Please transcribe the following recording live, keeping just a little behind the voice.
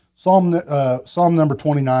Psalm number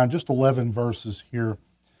 29, just 11 verses here.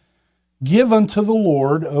 Give unto the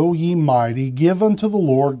Lord, O ye mighty, give unto the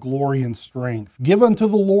Lord glory and strength. Give unto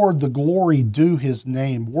the Lord the glory due his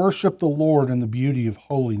name. Worship the Lord in the beauty of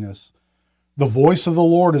holiness. The voice of the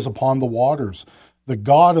Lord is upon the waters. The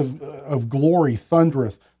God of glory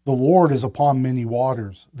thundereth. The Lord is upon many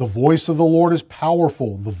waters. The voice of the Lord is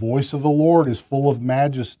powerful. The voice of the Lord is full of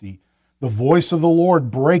majesty. The voice of the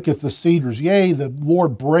Lord breaketh the cedars. Yea, the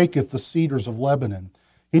Lord breaketh the cedars of Lebanon.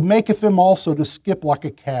 He maketh them also to skip like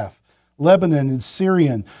a calf. Lebanon and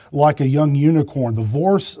Syrian like a young unicorn. The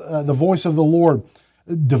voice of the Lord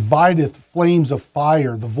divideth flames of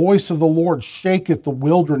fire. The voice of the Lord shaketh the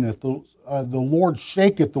wilderness. The Lord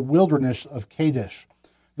shaketh the wilderness of Kadesh.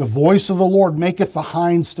 The voice of the Lord maketh the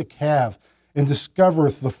hinds to calve, and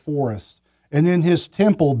discovereth the forest. And in his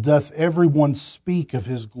temple doth every one speak of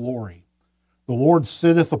his glory. The Lord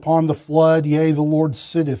sitteth upon the flood, yea, the Lord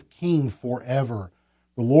sitteth king forever.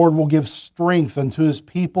 The Lord will give strength unto his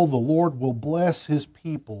people. The Lord will bless his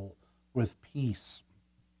people with peace.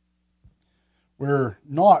 We're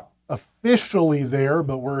not officially there,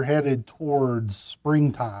 but we're headed towards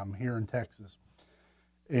springtime here in Texas.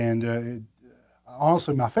 And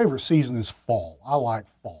honestly, my favorite season is fall. I like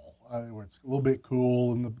fall. It's a little bit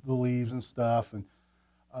cool and the leaves and stuff.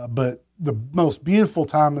 But the most beautiful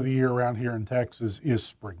time of the year around here in Texas is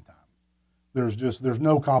springtime. There's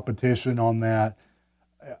no competition on that.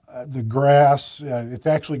 The grass, it's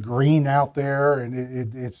actually green out there,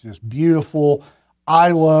 and it's just beautiful.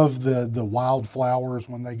 I love the wildflowers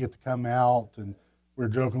when they get to come out, and we were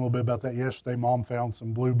joking a little bit about that yesterday. Mom found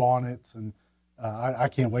some blue bonnets, and I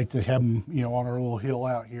can't wait to have them, on our little hill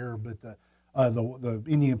out here. But the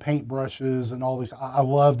Indian paintbrushes and all these, I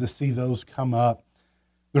love to see those come up.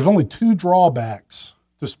 There's only two drawbacks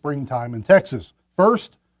to springtime in Texas.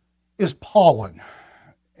 First is pollen.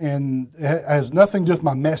 And it has nothing to do with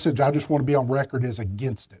my message. I just want to be on record as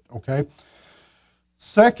against it, okay?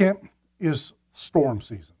 Second is storm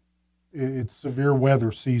season. It's severe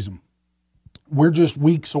weather season. We're just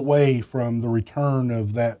weeks away from the return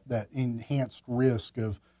of that enhanced risk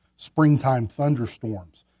of springtime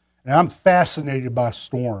thunderstorms. And I'm fascinated by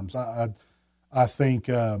storms. I think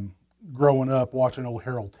growing up watching old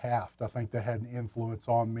Harold Taft, I think that had an influence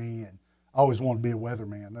on me, and I always wanted to be a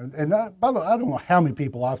weatherman. And by the way, I don't know how many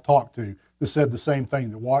people I've talked to that said the same thing,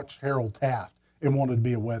 that watched Harold Taft and wanted to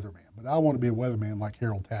be a weatherman. But I want to be a weatherman like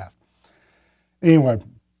Harold Taft. Anyway,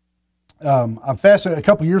 I'm fascinated. A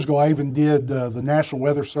couple years ago, I even did, the National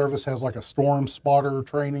Weather Service has like a storm spotter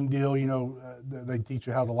training deal. They teach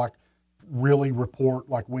you how to really report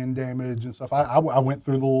wind damage and stuff. I went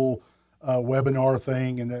through the little webinar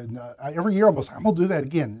thing, and every year I'm gonna do that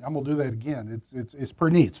again. It's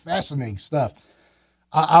pretty neat. It's fascinating stuff.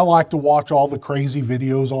 I like to watch all the crazy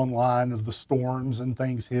videos online of the storms and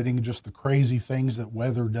things hitting, just the crazy things that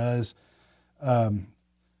weather does.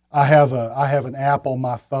 I have an app on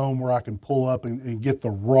my phone where I can pull up and get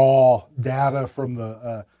the raw data from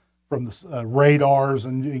the radars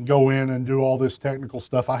and go in and do all this technical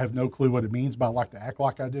stuff. I have no clue what it means, but I like to act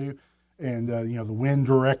like I do. And the wind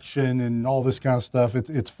direction and all this kind of stuff.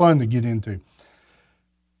 It's fun to get into.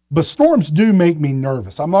 But storms do make me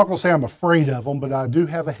nervous. I'm not going to say I'm afraid of them, but I do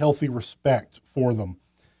have a healthy respect for them.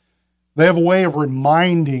 They have a way of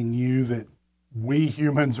reminding you that we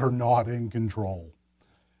humans are not in control.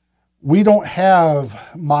 We don't have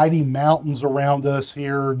mighty mountains around us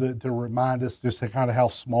here to remind us just kind of how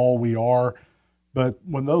small we are. But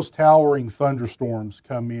when those towering thunderstorms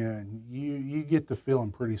come in, you get to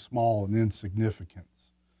feeling pretty small and insignificant.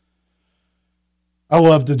 I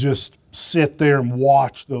love to just sit there and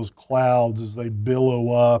watch those clouds as they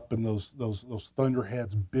billow up and those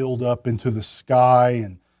thunderheads build up into the sky,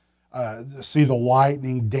 and see the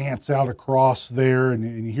lightning dance out across there,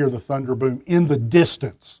 and you hear the thunder boom in the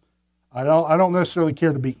distance. I don't necessarily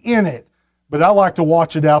care to be in it, but I like to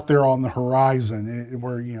watch it out there on the horizon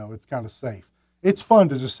where it's kind of safe. It's fun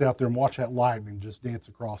to just sit out there and watch that lightning just dance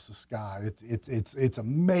across the sky. It's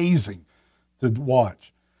amazing to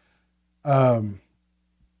watch.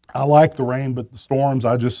 I like the rain, but the storms,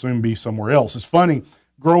 I just soon be somewhere else. It's funny,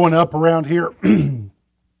 growing up around here,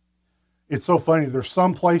 it's so funny. There's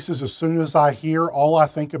some places, as soon as I hear, all I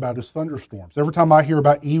think about is thunderstorms. Every time I hear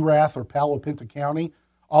about Erath or Palo Pinto County,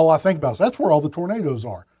 all I think about is that's where all the tornadoes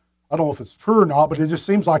are. I don't know if it's true or not, but it just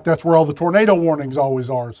seems like that's where all the tornado warnings always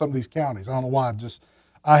are in some of these counties. I don't know why.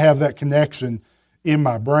 I have that connection in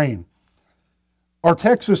my brain. Our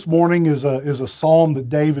text this morning is a psalm that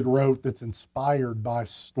David wrote that's inspired by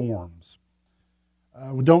storms.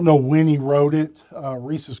 We don't know when he wrote it.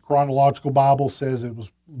 Reese's Chronological Bible says it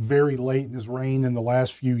was very late in his reign in the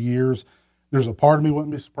last few years. There's a part of me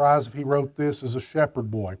wouldn't be surprised if he wrote this as a shepherd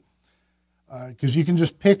boy. Because you can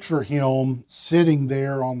just picture him sitting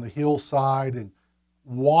there on the hillside and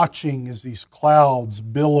watching as these clouds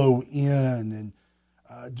billow in and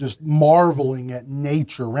just marveling at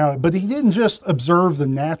nature around it. But he didn't just observe the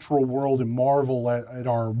natural world and marvel at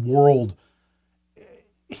our world.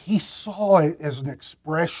 He saw it as an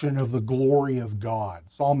expression of the glory of God.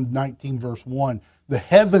 Psalm 19, verse 1, the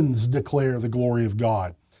heavens declare the glory of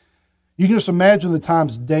God. You can just imagine the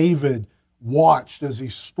times David watched as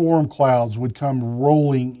these storm clouds would come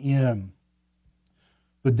rolling in.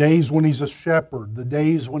 The days when he's a shepherd, the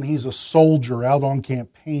days when he's a soldier out on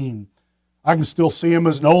campaign. I can still see him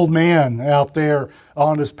as an old man out there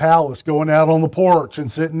on his palace, going out on the porch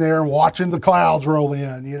and sitting there and watching the clouds roll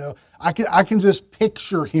in. You know, I can just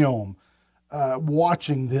picture him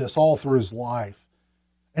watching this all through his life.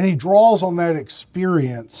 And he draws on that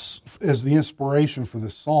experience as the inspiration for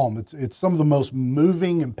this psalm. It's some of the most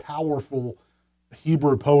moving and powerful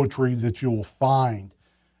Hebrew poetry that you will find.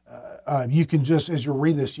 You can just, as you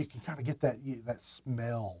read this, you can kind of get that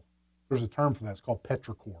smell. There's a term for that. It's called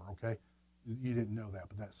petrichor, okay? You didn't know that,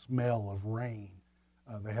 but that smell of rain.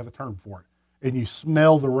 They have a term for it. And you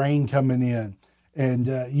smell the rain coming in, and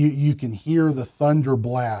you can hear the thunder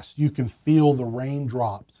blast. You can feel the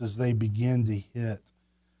raindrops as they begin to hit.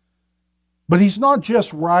 But he's not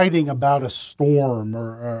just writing about a storm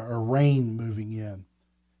or rain moving in.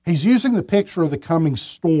 He's using the picture of the coming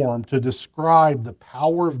storm to describe the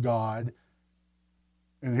power of God.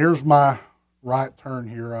 And here's my right turn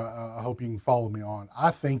here. I hope you can follow me on.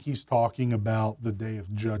 I think he's talking about the day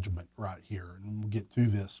of judgment right here, and we'll get to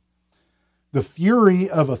this. The fury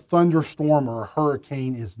of a thunderstorm or a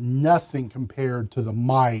hurricane is nothing compared to the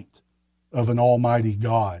might of an almighty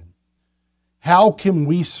God. How can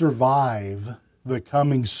we survive the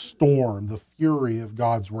coming storm, the fury of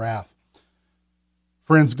God's wrath?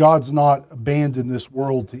 Friends, God's not abandoned this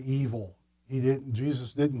world to evil.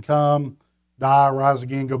 Jesus didn't come, die, rise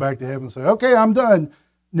again, go back to heaven and say, okay, I'm done.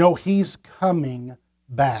 No, he's coming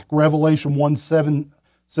back. Revelation 1:7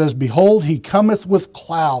 says, behold, he cometh with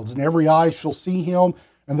clouds, and every eye shall see him,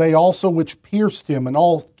 and they also which pierced him, and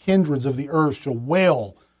all kindreds of the earth shall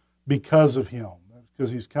wail because of him.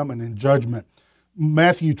 Because he's coming in judgment.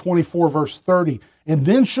 Matthew 24, verse 30, and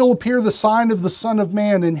then shall appear the sign of the Son of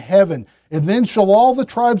Man in heaven, and then shall all the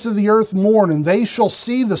tribes of the earth mourn, and they shall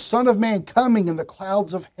see the Son of Man coming in the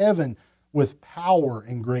clouds of heaven with power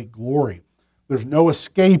and great glory. There's no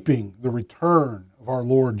escaping the return of our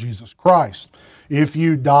Lord Jesus Christ. If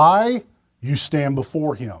you die, you stand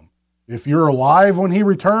before him. If you're alive when he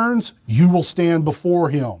returns, you will stand before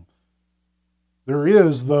him. There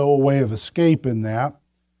is, though, a way of escape in that.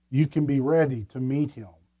 You can be ready to meet him.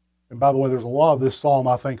 And by the way, there's a lot of this psalm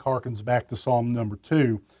I think harkens back to Psalm number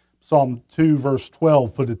 2. Psalm 2 verse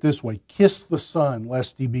 12 put it this way, kiss the Son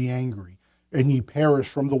lest he be angry, and ye perish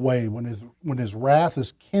from the way when his wrath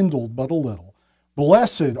is kindled but a little.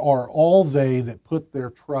 Blessed are all they that put their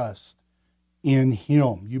trust in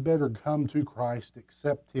him. You better come to Christ,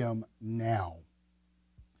 accept him now.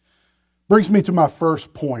 Brings me to my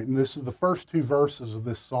first point, and this is the first two verses of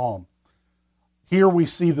this psalm. Here we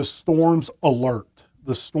see the storm's alert.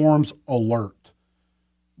 The storm's alert.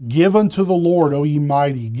 Give unto the Lord, O ye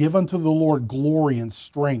mighty. Give unto the Lord glory and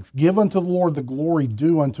strength. Give unto the Lord the glory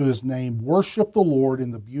due unto his name. Worship the Lord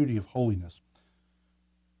in the beauty of holiness.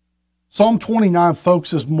 Psalm 29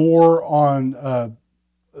 focuses more on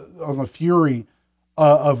the fury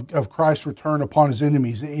of Christ's return upon his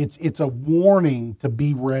enemies. It's a warning to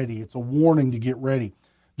be ready. It's a warning to get ready.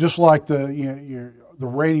 Just like the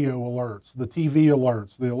radio alerts, the TV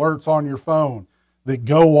alerts, the alerts on your phone that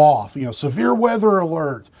go off, severe weather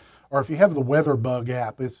alert. Or if you have the WeatherBug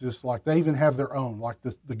app, it's just like they even have their own. Like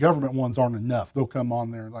the government ones aren't enough. They'll come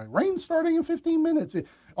on there and like, rain starting in 15 minutes.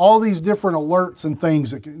 All these different alerts and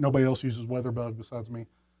things that nobody else uses WeatherBug besides me.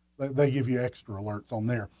 They give you extra alerts on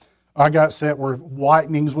there. I got set where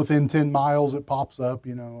lightning's within 10 miles, it pops up.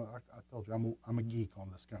 I told you, I'm a geek on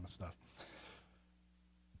this kind of stuff.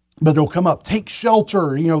 But it'll come up, take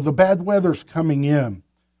shelter, the bad weather's coming in.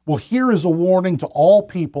 Well, here is a warning to all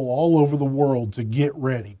people all over the world to get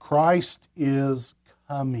ready. Christ is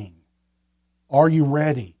coming. Are you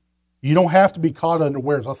ready? You don't have to be caught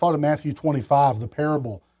unawares. I thought of Matthew 25, the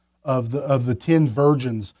parable of the 10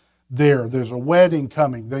 virgins there. There's a wedding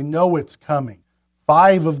coming. They know it's coming.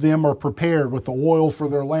 5 of them are prepared with the oil for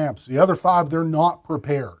their lamps. The other 5, they're not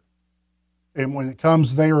prepared. And when it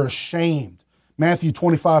comes, they are ashamed. Matthew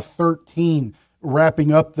 25:13,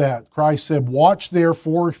 wrapping up that, Christ said, "Watch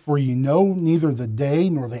therefore, for ye know neither the day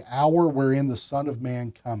nor the hour wherein the Son of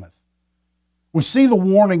Man cometh." We see the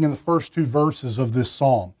warning in the first two verses of this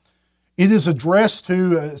psalm. It is addressed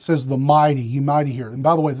to, it says, the mighty, you mighty here. And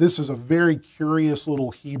by the way, this is a very curious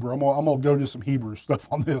little Hebrew. I'm going to go to some Hebrew stuff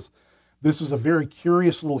on this. This is a very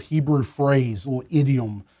curious little Hebrew phrase, little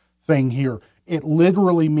idiom thing here. It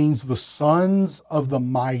literally means the sons of the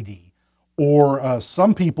mighty, or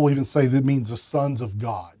some people even say that it means the sons of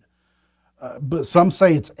God. But some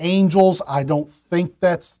say it's angels. I don't think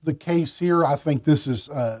that's the case here. I think this is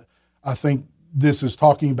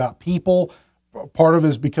talking about people. Part of it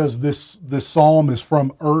is because this psalm is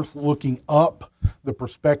from earth looking up. The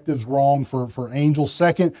perspective's wrong for angels.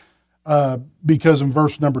 Second, because in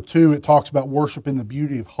verse number 2, it talks about worship in the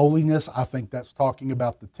beauty of holiness. I think that's talking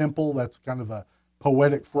about the temple. That's kind of a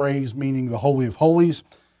poetic phrase meaning the Holy of Holies.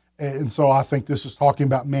 And so I think this is talking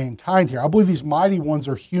about mankind here. I believe these mighty ones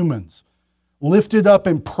are humans, lifted up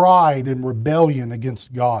in pride and rebellion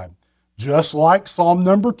against God, just like Psalm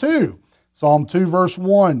number 2. Psalm 2 verse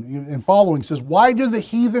 1 and following says, "Why do the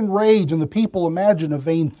heathen rage and the people imagine a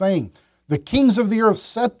vain thing? The kings of the earth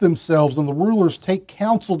set themselves and the rulers take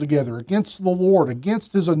counsel together against the Lord,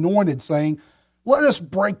 against his anointed, saying, Let us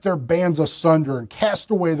break their bands asunder and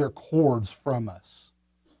cast away their cords from us."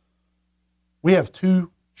 We have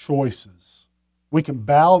two choices. We can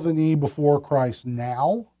bow the knee before Christ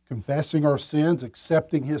now, confessing our sins,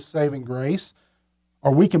 accepting his saving grace,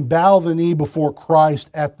 or we can bow the knee before Christ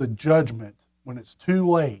at the judgment when it's too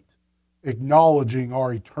late, acknowledging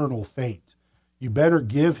our eternal fate. You better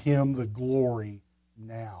give him the glory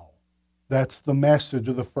now. That's the message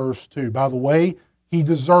of the first two. By the way, he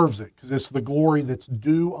deserves it because it's the glory that's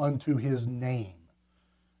due unto his name.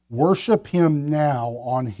 Worship him now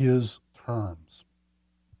on his terms.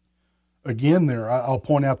 Again there, I'll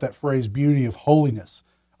point out that phrase, beauty of holiness.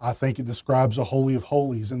 I think it describes the Holy of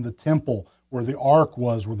Holies in the temple where the ark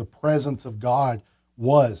was, where the presence of God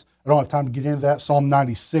was. I don't have time to get into that. Psalm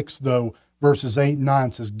 96, though, verses 8 and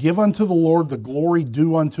 9 says, "Give unto the Lord the glory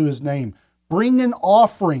due unto his name. Bring an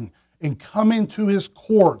offering and come into his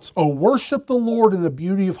courts. O worship the Lord in the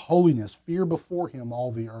beauty of holiness. Fear before him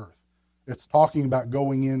all the earth." It's talking about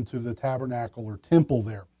going into the tabernacle or temple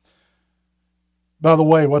there. By the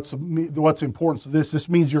way, what's important to this? This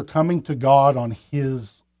means you're coming to God on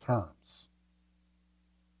his terms.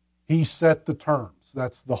 He set the terms.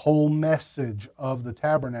 That's the whole message of the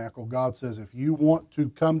tabernacle. God says, if you want to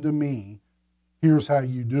come to me, here's how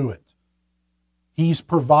you do it. He's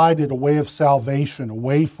provided a way of salvation, a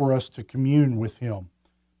way for us to commune with him.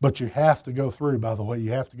 But you have to go through, by the way,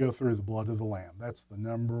 you have to go through the blood of the Lamb. That's the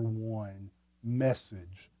number one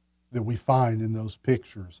message that we find in those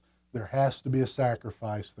pictures. There has to be a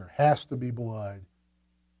sacrifice. There has to be blood.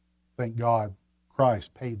 Thank God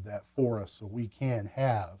Christ paid that for us so we can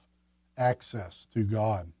have access to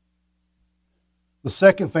God. The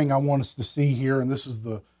second thing I want us to see here, and this is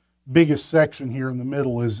the biggest section here in the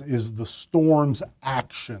middle, is the storm's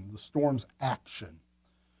action. The storm's action.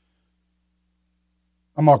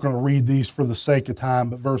 I'm not going to read these for the sake of time,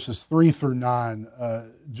 but verses 3 through 9,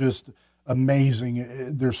 just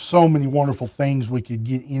amazing. There's so many wonderful things we could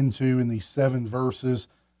get into in these 7 verses.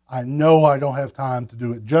 I know I don't have time to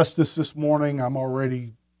do it justice this morning. I'm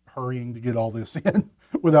already hurrying to get all this in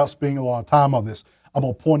without spending a lot of time on this. I'm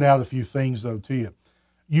going to point out a few things, though, to you.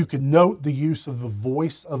 You can note the use of the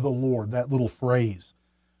voice of the Lord, that little phrase.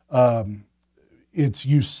 It's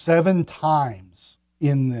used 7 times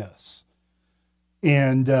in this.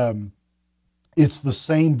 And it's the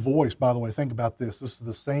same voice, by the way. Think about this. This is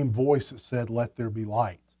the same voice that said, "Let there be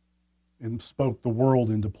light," and spoke the world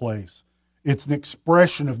into place. It's an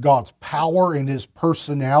expression of God's power and his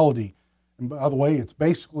personality. And by the way, it's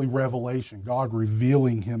basically revelation, God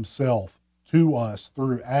revealing himself to us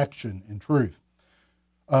through action and truth.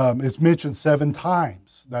 It's mentioned 7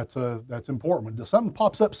 times. That's important. When something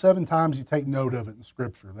pops up 7 times, you take note of it in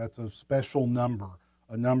Scripture. That's a special number,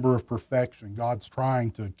 a number of perfection. God's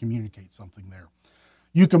trying to communicate something there.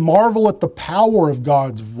 You can marvel at the power of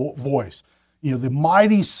God's voice. You know, the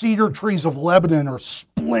mighty cedar trees of Lebanon are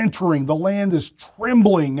splintering. The land is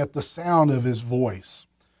trembling at the sound of his voice.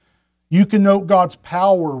 You can note God's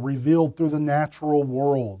power revealed through the natural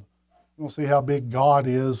world. You'll see how big God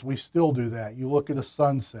is. We still do that. You look at a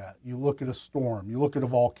sunset, you look at a storm, you look at a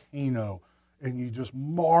volcano, and you just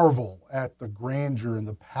marvel at the grandeur and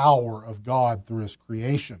the power of God through his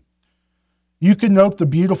creation. You can note the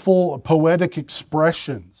beautiful poetic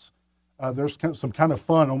expressions. There's some kind of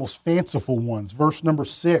fun, almost fanciful ones. Verse number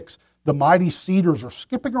 6, the mighty cedars are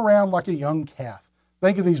skipping around like a young calf.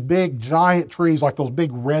 Think of these big, giant trees, like those big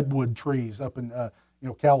redwood trees up in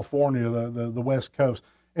California, the West Coast.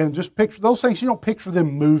 And just picture those things. You don't picture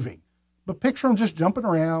them moving, but picture them just jumping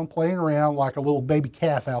around, playing around like a little baby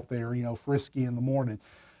calf out there, frisky in the morning.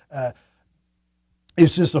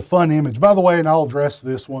 It's just a fun image. By the way, and I'll address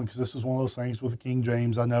this one because this is one of those things with the King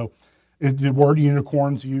James. I know the word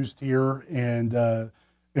unicorn's used here, and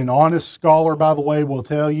an honest scholar, by the way, will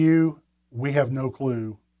tell you we have no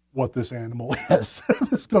clue what this animal is. I'm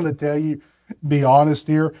just going to tell you, be honest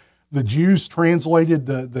here. The Jews translated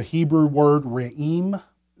the Hebrew word re'im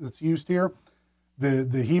that's used here.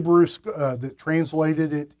 The Hebrews that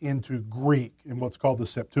translated it into Greek in what's called the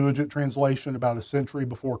Septuagint translation about a century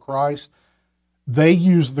before Christ, they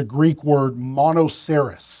use the Greek word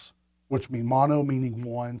monoceros, which means mono meaning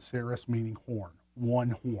one, ceros meaning horn,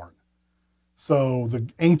 one horn. So the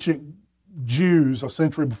ancient Jews, a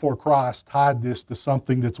century before Christ, tied this to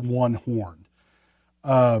something that's one-horned.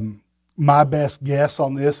 My best guess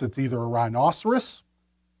on this, it's either a rhinoceros,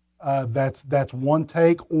 that's one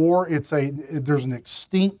take, or there's an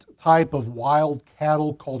extinct type of wild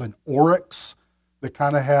cattle called an oryx that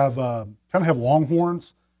kind of have long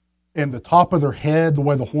horns, and the top of their head, the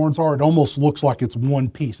way the horns are, it almost looks like it's one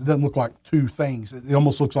piece. It doesn't look like two things. It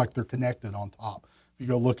almost looks like they're connected on top. You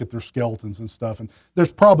go look at their skeletons and stuff, and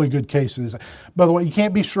there's probably good cases. By the way, you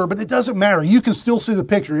can't be sure, but it doesn't matter. You can still see the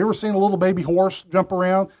picture. You ever seen a little baby horse jump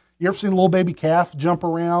around? You ever seen a little baby calf jump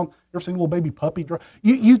around? You ever seen a little baby puppy?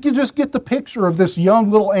 You can just get the picture of this young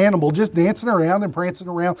little animal just dancing around and prancing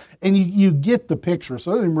around, and you get the picture.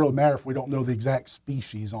 So it doesn't even really matter if we don't know the exact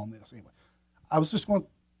species on this. Anyway, I was just going to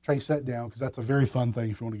trace that down because that's a very fun thing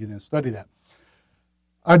if you want to get in and study that.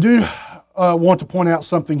 I do want to point out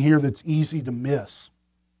something here that's easy to miss.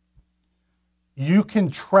 You can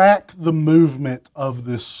track the movement of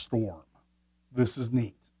this storm. This is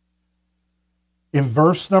neat. In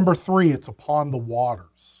verse number 3, it's upon the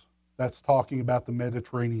waters. That's talking about the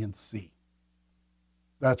Mediterranean Sea.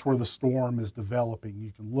 That's where the storm is developing.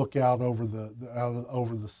 You can look out over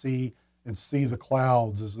the sea and see the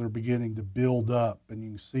clouds as they're beginning to build up, and you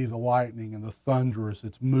can see the lightning and the thunder as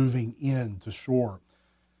it's moving in to shore.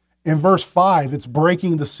 In verse 5, it's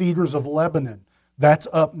breaking the cedars of Lebanon. That's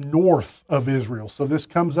up north of Israel. So this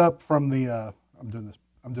comes up from the, I'm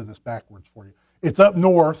doing this backwards for you. It's up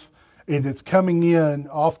north, and it's coming in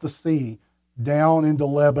off the sea, down into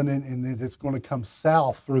Lebanon, and then it's going to come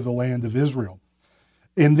south through the land of Israel.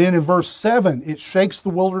 And then in verse 7, it shakes the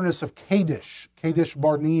wilderness of Kadesh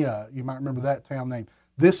Barnea. You might remember that town name.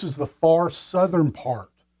 This is the far southern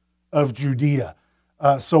part of Judea.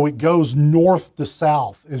 So it goes north to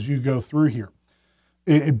south as you go through here.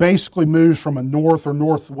 It basically moves from a north or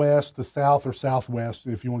northwest to south or southwest,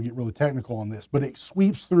 if you want to get really technical on this. But it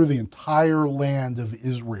sweeps through the entire land of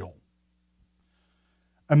Israel.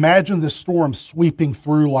 Imagine this storm sweeping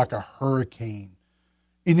through like a hurricane.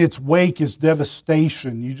 In its wake is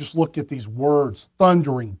devastation. You just look at these words,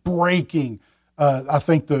 thundering, breaking. I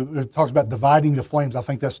think it talks about dividing the flames. I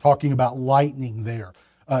think that's talking about lightning there.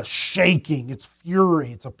 Shaking, it's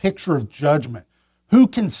fury. It's a picture of judgment. Who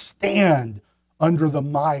can stand under the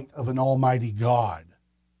might of an almighty God?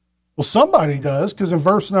 Well, somebody does, because in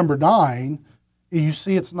verse number 9, you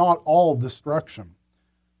see it's not all destruction.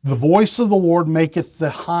 The voice of the Lord maketh the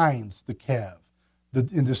hinds to calve,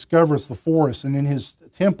 and discovereth the forest, and in his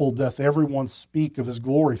temple doth everyone speak of his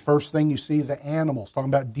glory. First thing you see, the animals, talking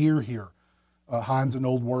about deer here. Hind's an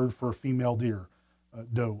old word for a female deer.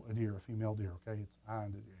 Doe, a deer, a female deer, okay? It's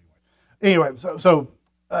hind, anyway,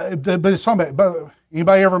 but it's talking about,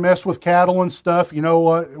 anybody ever mess with cattle and stuff? You know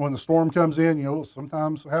what? When the storm comes in, you know what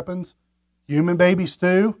sometimes happens? Human babies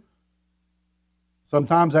too.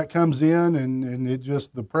 Sometimes that comes in and it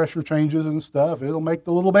just, the pressure changes and stuff. It'll make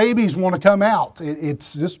the little babies want to come out.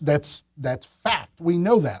 It's just, that's fact. We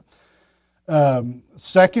know that.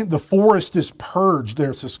 Second, the forest is purged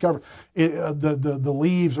there. It's discovered. The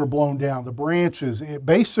leaves are blown down, the branches.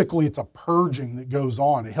 Basically, it's a purging that goes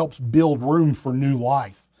on. It helps build room for new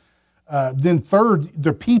life. Then third,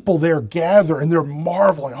 the people there gather and they're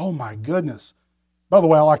marveling. Oh my goodness. By the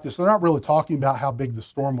way, I like this. They're not really talking about how big the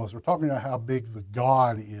storm was. They're talking about how big the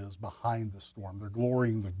God is behind the storm. They're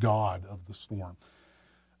glorying the God of the storm.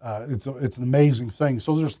 It's an amazing thing.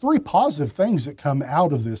 So there's 3 positive things that come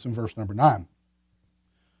out of this in verse number 9.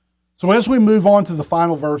 So as we move on to the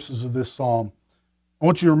final verses of this psalm, I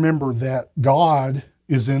want you to remember that God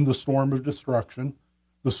is in the storm of destruction.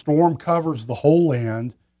 The storm covers the whole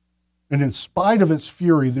land. And in spite of its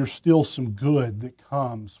fury, there's still some good that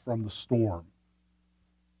comes from the storm.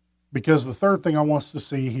 Because the third thing I want us to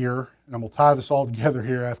see here, and I'm going to tie this all together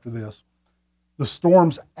here after this, the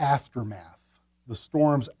storm's aftermath. the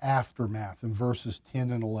storm's aftermath in verses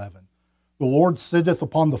 10 and 11. The Lord sitteth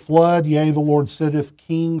upon the flood, yea, the Lord sitteth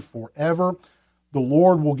king forever. The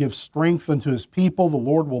Lord will give strength unto his people. The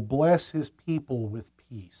Lord will bless his people with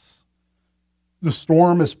peace. The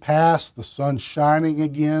storm is past, the sun's shining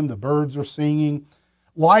again, the birds are singing.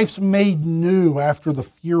 Life's made new after the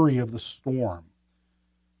fury of the storm.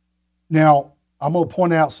 Now, I'm going to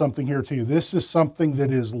point out something here to you. This is something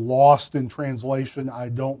that is lost in translation. I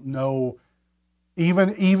don't know,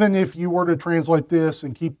 even if you were to translate this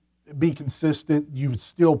and be consistent, you would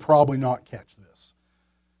still probably not catch this.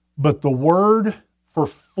 But the word for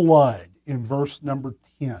flood in verse number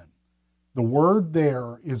 10, the word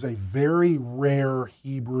there is a very rare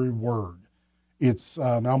Hebrew word. It's,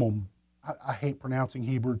 I hate pronouncing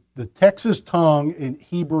Hebrew. The Texas tongue in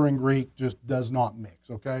Hebrew and Greek just does not mix,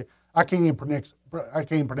 okay? I can't even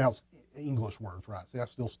pronounce English words right. See, I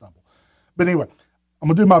still stumble. But anyway, I'm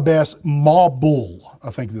going to do my best. Mabul, I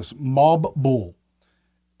think this, Mabul.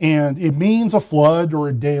 And it means a flood or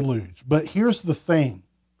a deluge. But here's the thing.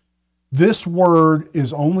 This word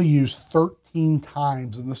is only used 13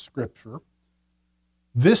 times in the Scripture.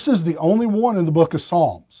 This is the only one in the book of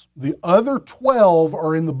Psalms. The other 12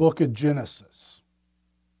 are in the book of Genesis.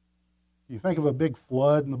 You think of a big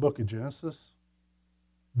flood in the book of Genesis?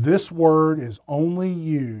 This word is only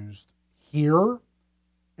used here,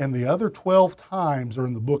 and the other 12 times are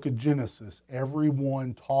in the book of Genesis, every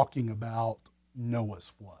one talking about Noah's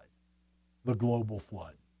flood, the global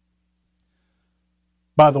flood.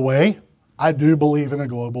 By the way, I do believe in a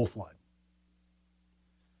global flood.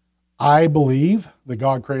 I believe that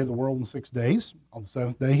God created the world in 6 days. On the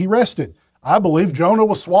seventh day, he rested. I believe Jonah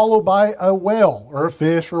was swallowed by a whale or a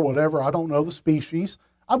fish or whatever. I don't know the species.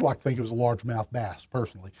 I'd like to think it was a largemouth bass,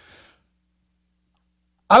 personally.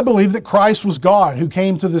 I believe that Christ was God who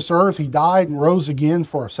came to this earth. He died and rose again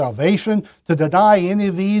for our salvation. To deny any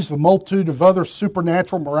of these, the multitude of other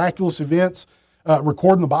supernatural, miraculous events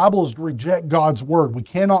recorded in the Bible, is to reject God's word. We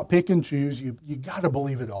cannot pick and choose. You got to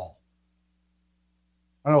believe it all.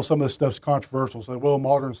 I know some of this stuff's controversial. Say, well,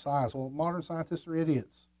 modern science. Well, modern scientists are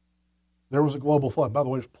idiots. There was a global flood. By the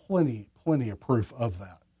way, there's plenty of proof of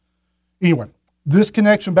that. Anyway, this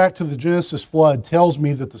connection back to the Genesis flood tells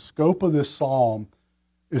me that the scope of this psalm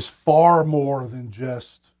is far more than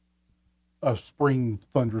just a spring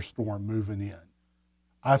thunderstorm moving in.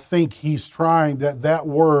 I think he's trying, that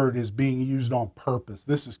word is being used on purpose.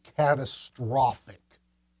 This is catastrophic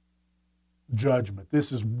judgment.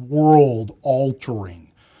 This is world altering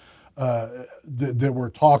that we're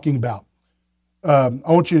talking about. I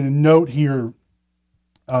want you to note here,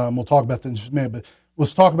 we'll talk about that in just a minute, but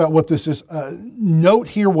let's talk about what this is. Note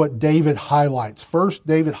here what David highlights. First,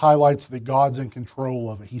 David highlights that God's in control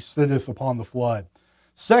of it. He sitteth upon the flood.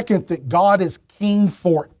 Second, that God is king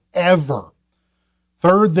forever.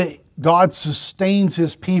 Third, that God sustains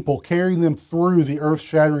his people, carrying them through the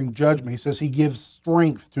earth-shattering judgment. He says he gives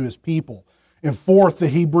strength to his people. And fourth, that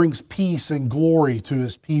he brings peace and glory to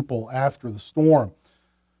his people after the storm.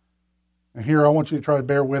 And here I want you to try to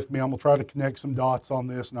bear with me. I'm going to try to connect some dots on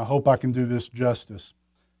this, and I hope I can do this justice.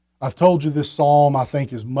 I've told you this psalm, I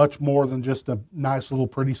think, is much more than just a nice little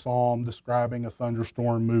pretty psalm describing a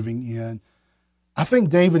thunderstorm moving in. I think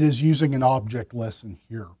David is using an object lesson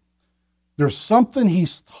here. There's something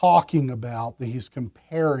he's talking about that he's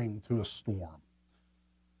comparing to a storm.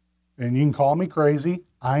 And you can call me crazy.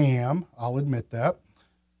 I am. I'll admit that.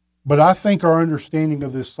 But I think our understanding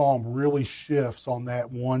of this psalm really shifts on that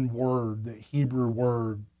one word, that Hebrew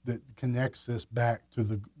word that connects this back to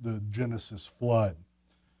the Genesis flood.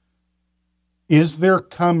 Is there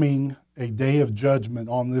coming a day of judgment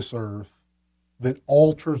on this earth that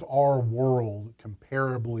alters our world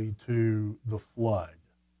comparably to the flood,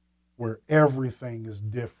 where everything is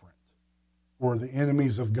different, where the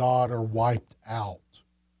enemies of God are wiped out?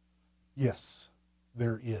 Yes,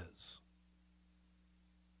 there is.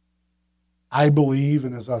 I believe,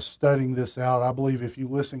 and as I was studying this out, I believe if you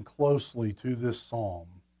listen closely to this psalm,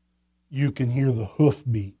 you can hear the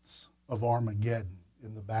hoofbeats of Armageddon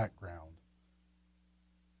in the background.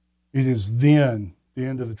 It is then, the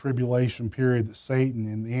end of the tribulation period, that Satan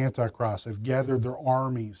and the Antichrist have gathered their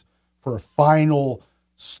armies for a final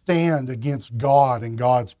stand against God and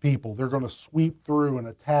God's people. They're going to sweep through and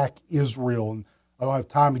attack Israel. And I don't have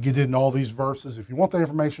time to get into all these verses. If you want that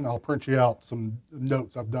information, I'll print you out some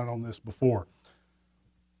notes I've done on this before.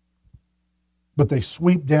 But they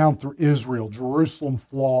sweep down through Israel. Jerusalem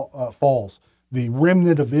falls. The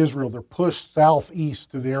remnant of Israel, they're pushed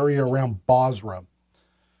southeast to the area around Basra.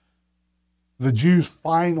 The Jews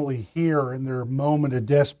finally here, in their moment of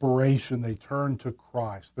desperation, they turn to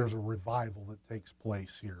Christ. There's a revival that takes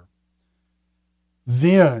place here.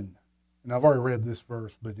 Then, and I've already read this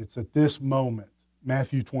verse, but it's at this moment,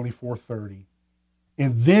 Matthew 24:30.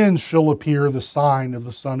 And then shall appear the sign of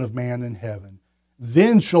the Son of Man in heaven.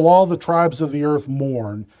 Then shall all the tribes of the earth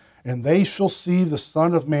mourn, and they shall see the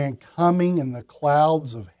Son of Man coming in the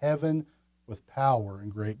clouds of heaven with power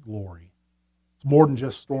and great glory. It's more than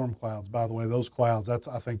just storm clouds, by the way. Those clouds,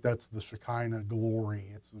 I think that's the Shekinah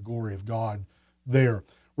glory. It's the glory of God there.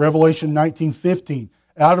 Revelation 19:15.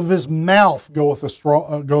 Out of his mouth goeth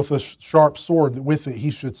a sharp sword, that with it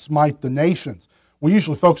he should smite the nations. We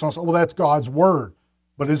usually focus on, well, that's God's word.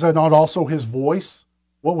 But is that not also his voice?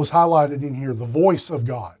 What was highlighted in here? The voice of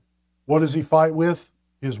God. What does he fight with?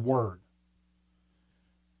 His word.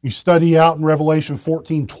 You study out in Revelation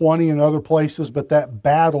 14:20 and other places, but that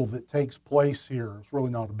battle that takes place here is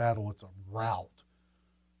really not a battle, it's a rout.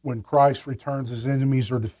 When Christ returns, his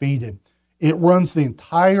enemies are defeated. It runs the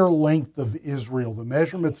entire length of Israel. The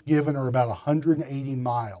measurements given are about 180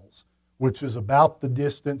 miles, which is about the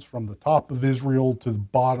distance from the top of Israel to the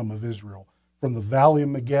bottom of Israel, from the Valley of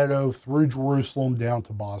Megiddo through Jerusalem down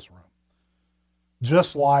to Bozrah.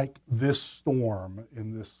 Just like this storm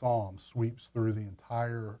in this psalm sweeps through the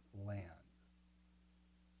entire land.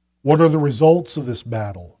 What are the results of this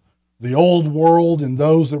battle? The old world and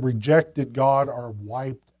those that rejected God are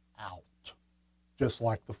wiped out, just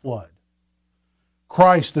like the flood.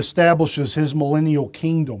 Christ establishes his millennial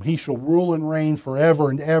kingdom. He shall rule and reign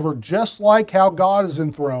forever and ever, just like how God is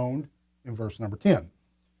enthroned in verse number 10.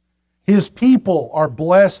 His people are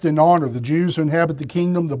blessed and honored, the Jews who inhabit the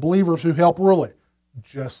kingdom, the believers who help rule it,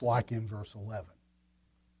 just like in verse 11.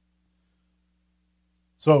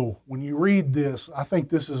 So when you read this, I think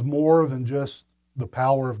this is more than just the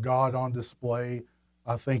power of God on display.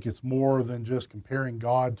 I think it's more than just comparing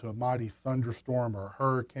God to a mighty thunderstorm or a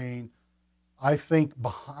hurricane. I think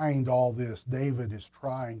behind all this, David is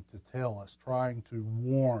trying to tell us, trying to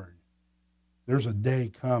warn, there's a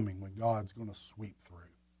day coming when God's going to sweep through.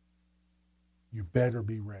 You better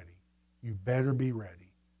be ready. You better be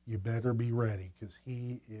ready. You better be ready, because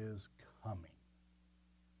he is coming.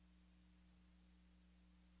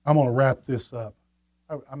 I'm going to wrap this up.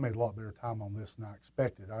 I made a lot better time on this than I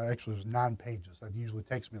expected. It was 9 pages. That usually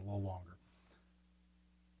takes me a little longer.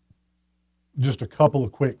 Just a couple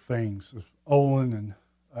of quick things. Olin and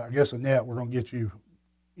I guess Annette, we're going to get you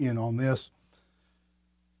in on this.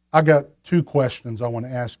 I got 2 questions I want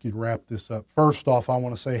to ask you to wrap this up. First off, I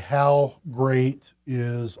want to say, how great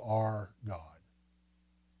is our God?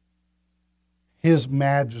 His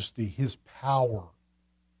majesty, his power.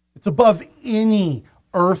 It's above any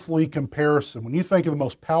earthly comparison. When you think of the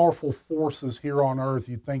most powerful forces here on earth,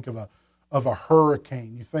 you think of a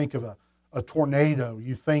hurricane, you think of a tornado,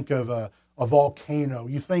 you think of a volcano,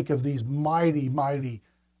 you think of these mighty, mighty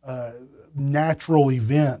natural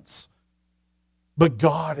events. But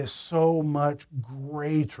God is so much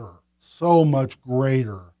greater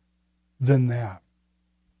than that.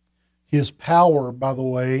 His power, by the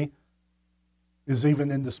way, is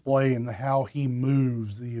even in display in how he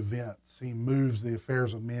moves the events. He moves the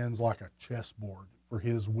affairs of men like a chessboard for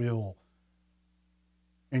his will.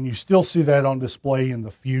 And you still see that on display in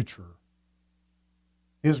the future.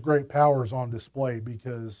 His great power is on display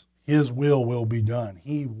because his will be done.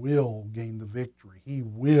 He will gain the victory. He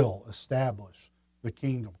will establish the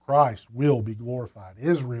kingdom. Christ will be glorified.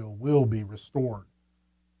 Israel will be restored.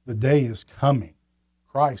 The day is coming.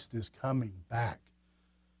 Christ is coming back.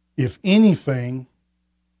 If anything,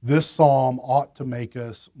 this psalm ought to make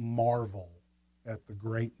us marvel at the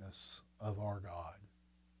greatness of our God.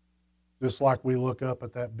 Just like we look up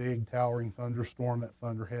at that big towering thunderstorm, that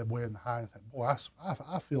thunderhead way in the high, and think, boy,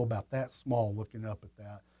 I feel about that small looking up at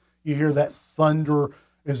that. You hear that thunder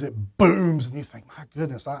as it booms, and you think, my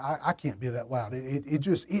goodness, I can't be that loud.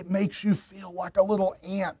 It makes you feel like a little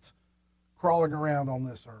ant crawling around on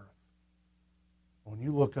this earth. When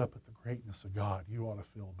you look up at the greatness of God, you ought to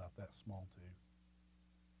feel about that small too.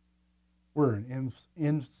 We're an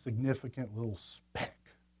insignificant little speck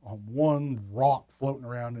on one rock floating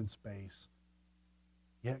around in space.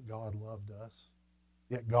 Yet God loved us.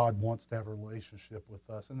 Yet God wants to have a relationship with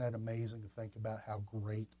us. Isn't that amazing to think about how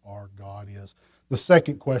great our God is? The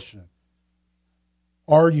second question,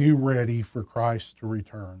 are you ready for Christ to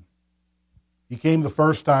return? He came the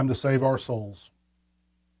first time to save our souls.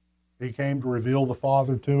 He came to reveal the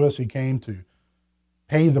Father to us. He came to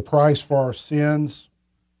pay the price for our sins.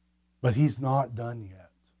 But he's not done yet.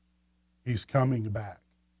 He's coming back.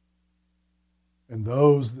 And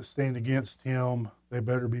those that stand against him, they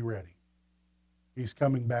better be ready. He's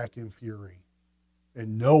coming back in fury.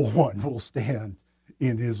 And no one will stand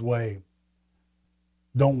in his way.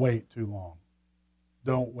 Don't wait too long.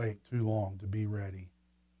 Don't wait too long to be ready.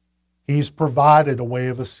 He's provided a way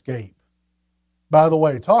of escape. By the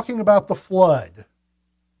way, talking about the flood,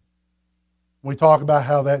 we talk about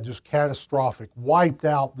how that just catastrophic, wiped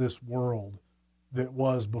out this world that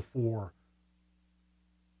was before.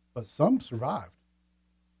 But some survived.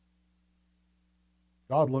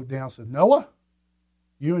 God looked down and said, Noah,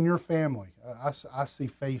 you and your family, I see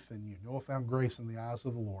faith in you. Noah found grace in the eyes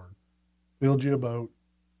of the Lord. Build you a boat.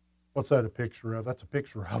 What's that a picture of? That's a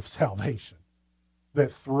picture of salvation.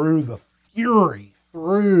 That through the fury,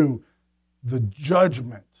 through the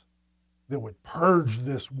judgment that would purge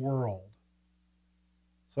this world,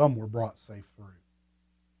 some were brought safe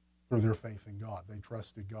through their faith in God. They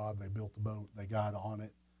trusted God. They built the boat. They got on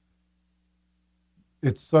it.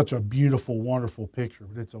 It's such a beautiful, wonderful picture,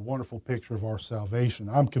 but it's a wonderful picture of our salvation.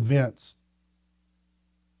 I'm convinced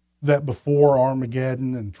that before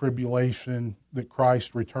Armageddon and tribulation, that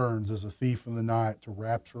Christ returns as a thief in the night to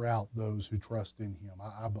rapture out those who trust in him.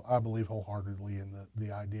 I believe wholeheartedly in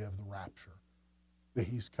the idea of the rapture, that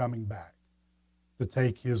he's coming back to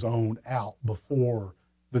take his own out before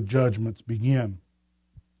the judgments begin.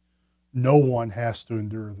 No one has to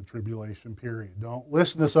endure the tribulation period. Don't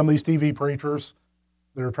listen to some of these TV preachers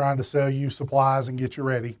that are trying to sell you supplies and get you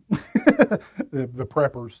ready. the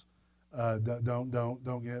preppers.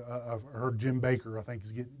 Don't get. I've heard Jim Baker, I think,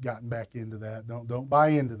 has gotten back into that. Don't buy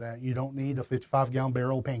into that. You don't need a 55-gallon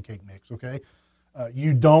barrel of pancake mix. Okay,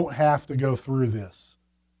 you don't have to go through this.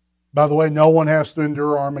 By the way, no one has to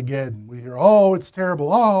endure Armageddon. We hear, oh, it's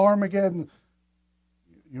terrible. Oh, Armageddon.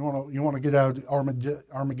 You want to get out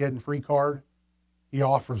Armageddon free card? He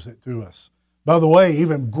offers it to us. By the way,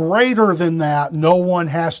 even greater than that, no one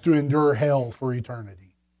has to endure hell for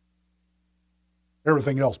eternity.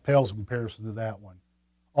 Everything else pales in comparison to that one.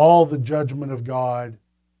 All the judgment of God,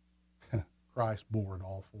 Christ bore it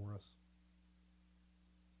all for us.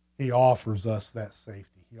 He offers us that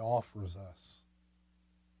safety. He offers us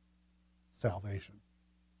salvation.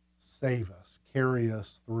 Save us, carry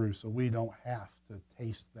us through so we don't have to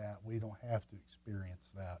taste that. We don't have to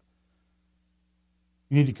experience that.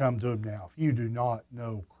 You need to come to him now. If you do not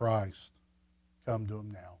know Christ, come to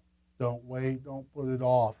him now. Don't wait. Don't put it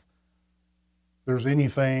off. If there's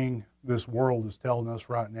anything this world is telling us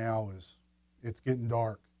right now is it's getting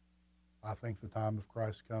dark. I think the time of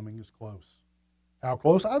Christ's coming is close. How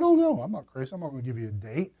close? I don't know. I'm not crazy. I'm not going to give you a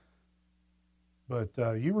date. But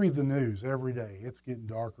you read the news every day. It's getting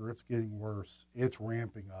darker. It's getting worse. It's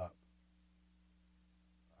ramping up.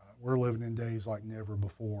 We're living in days like never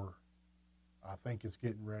before. I think it's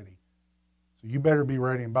getting ready. So you better be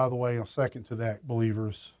ready. And by the way, second to that,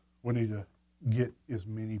 believers, we need to get as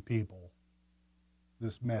many people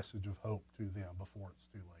this message of hope to them before it's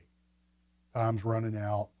too late. Time's running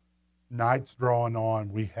out. Night's drawing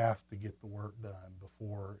on. We have to get the work done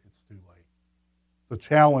before it's too late. The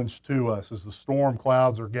challenge to us as the storm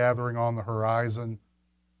clouds are gathering on the horizon,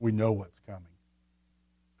 we know what's coming.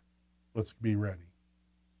 Let's be ready.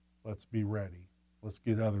 Let's be ready. Let's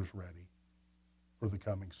get others ready for the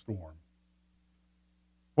coming storm.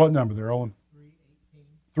 What number there, Owen?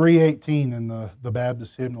 318 in the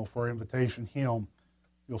Baptist hymnal for our invitation hymn.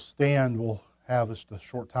 You'll stand, we'll have just a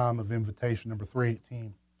short time of invitation, number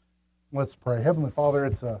 318. Let's pray. Heavenly Father,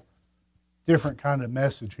 it's a different kind of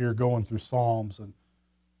message here going through Psalms, and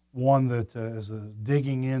one that is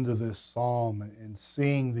digging into this psalm and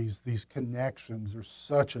seeing these connections. There's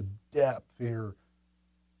such a depth here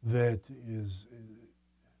that is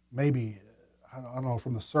maybe, I don't know,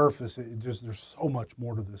 from the surface, there's so much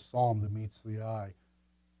more to this psalm that meets the eye.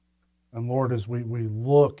 And Lord, as we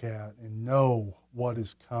look at and know what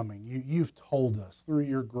is coming, you've told us through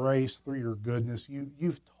your grace, through your goodness,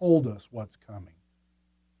 you've told us what's coming.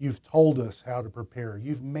 You've told us how to prepare.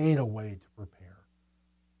 You've made a way to prepare.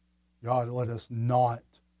 God, let us not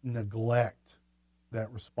neglect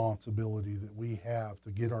that responsibility that we have to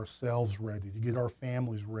get ourselves ready, to get our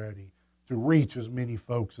families ready, to reach as many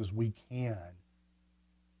folks as we can.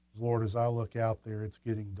 Lord, as I look out there, it's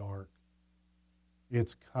getting dark.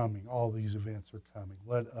 It's coming. All these events are coming.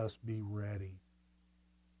 Let us be ready.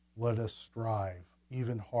 Let us strive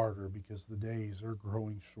even harder because the days are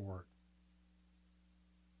growing short.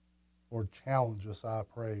 Lord, challenge us, I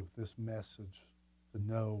pray, with this message to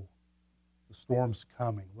know the storm's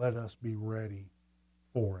coming. Let us be ready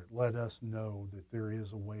for it. Let us know that there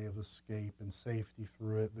is a way of escape and safety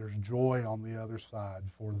through it. There's joy on the other side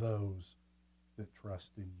for those that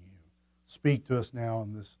trust in you. Speak to us now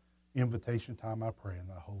in this invitation time, I pray in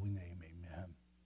thy holy name. Amen.